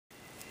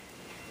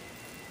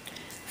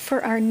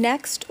For our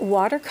next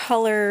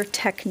watercolor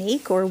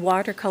technique or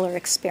watercolor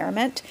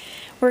experiment,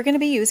 we're going to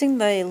be using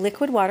the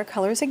liquid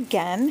watercolors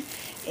again,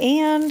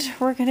 and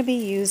we're going to be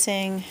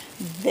using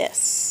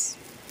this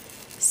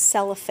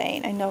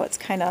cellophane. I know it's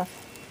kind of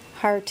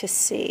hard to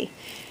see.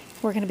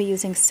 We're going to be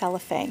using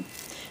cellophane.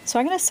 So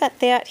I'm going to set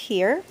that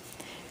here,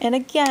 and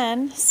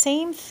again,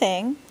 same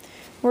thing.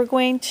 We're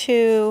going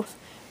to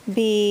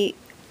be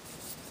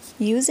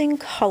using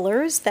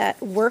colors that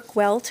work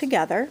well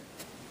together.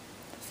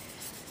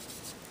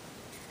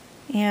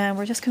 And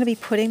we're just going to be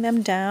putting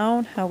them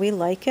down how we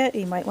like it.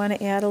 You might want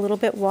to add a little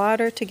bit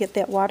water to get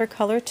that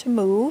watercolor to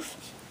move.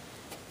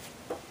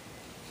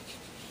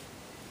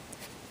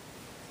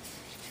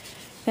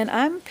 And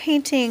I'm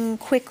painting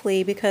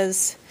quickly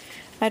because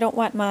I don't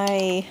want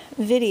my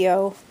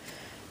video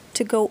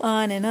to go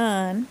on and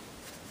on.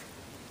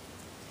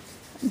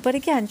 But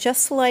again,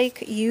 just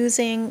like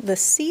using the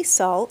sea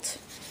salt,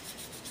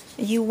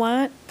 you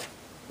want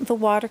the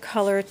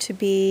watercolor to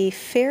be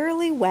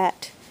fairly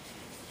wet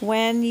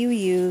when you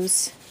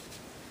use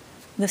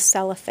the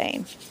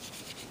cellophane.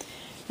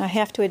 I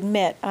have to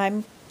admit,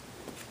 I'm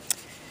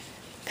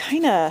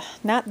kind of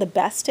not the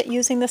best at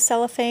using the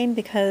cellophane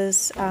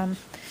because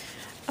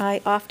I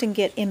often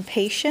get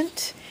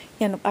impatient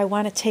and I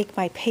want to take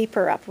my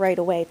paper up right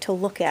away to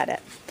look at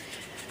it.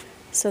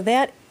 So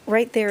that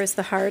right there is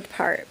the hard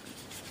part.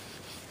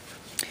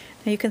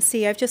 Now you can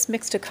see I've just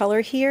mixed a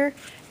color here,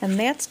 and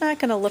that's not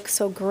going to look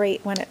so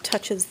great when it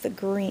touches the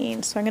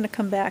green. So I'm going to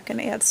come back and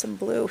add some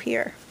blue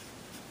here.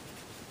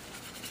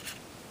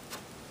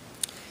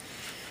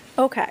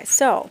 Okay,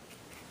 so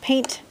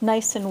paint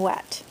nice and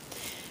wet.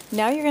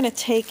 Now you're going to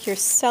take your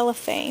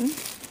cellophane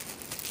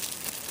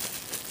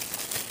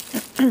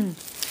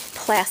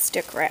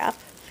plastic wrap,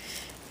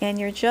 and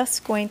you're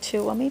just going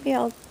to, well, maybe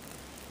nope,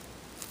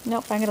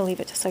 I'm going to leave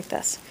it just like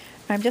this.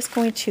 I'm just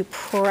going to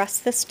press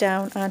this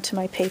down onto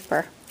my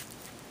paper,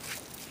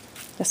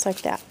 just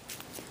like that.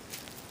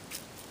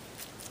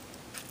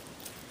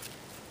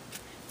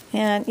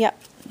 And yep,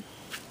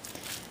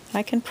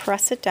 I can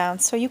press it down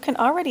so you can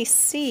already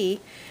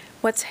see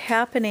what's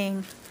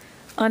happening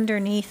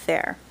underneath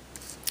there.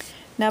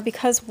 Now,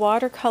 because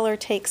watercolor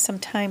takes some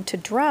time to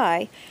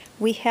dry,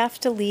 we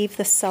have to leave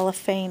the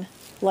cellophane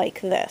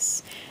like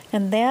this.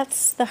 And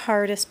that's the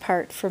hardest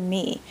part for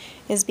me,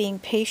 is being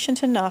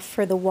patient enough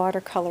for the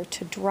watercolor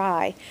to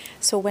dry.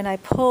 So when I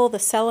pull the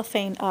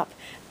cellophane up,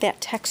 that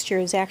texture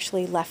is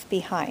actually left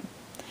behind.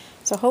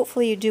 So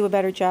hopefully you do a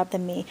better job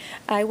than me.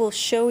 I will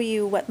show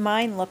you what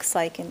mine looks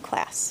like in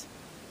class.